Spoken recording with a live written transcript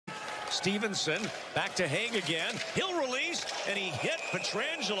Stevenson back to Haig again. He'll release, and he hit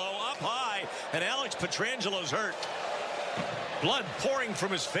Pietrangelo up high, and Alex Pietrangelo's hurt. Blood pouring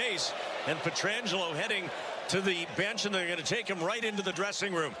from his face, and Pietrangelo heading to the bench, and they're going to take him right into the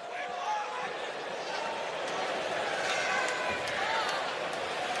dressing room.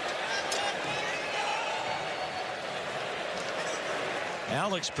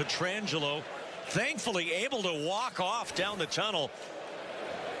 Alex Pietrangelo thankfully able to walk off down the tunnel.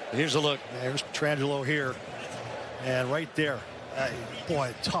 Here's a look. There's Pietrangelo here, and right there,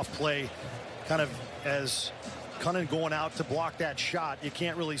 boy, tough play. Kind of as Cunningham going out to block that shot, you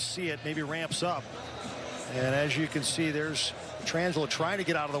can't really see it. Maybe ramps up, and as you can see, there's Pietrangelo trying to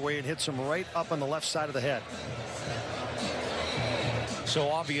get out of the way and hits him right up on the left side of the head. So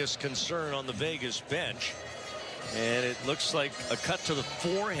obvious concern on the Vegas bench. And it looks like a cut to the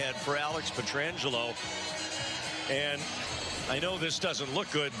forehead for Alex Pietrangelo. And I know this doesn't look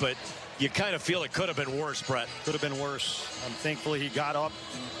good, but you kind of feel it could have been worse, Brett. Could have been worse. Thankfully, he got up.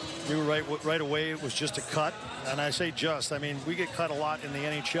 Knew right away it was just a cut. And I say just. I mean, we get cut a lot in the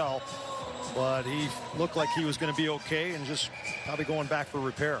NHL. But he looked like he was going to be okay and just probably going back for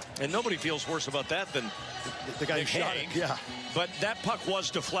repair. And nobody feels worse about that than the guy who shot it. Yeah. But that puck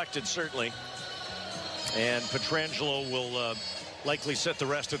was deflected, certainly. And Pietrangelo will likely set the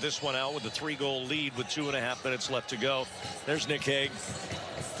rest of this one out with a 3-goal lead with 2.5 minutes left to go. There's Nick Hague.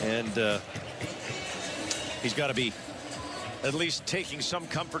 And he's got to be at least taking some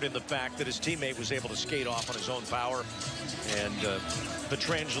comfort in the fact that his teammate was able to skate off on his own power. And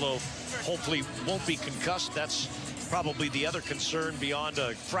Pietrangelo hopefully won't be concussed. That's probably the other concern beyond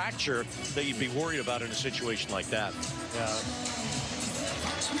a fracture that you'd be worried about in a situation like that. Yeah.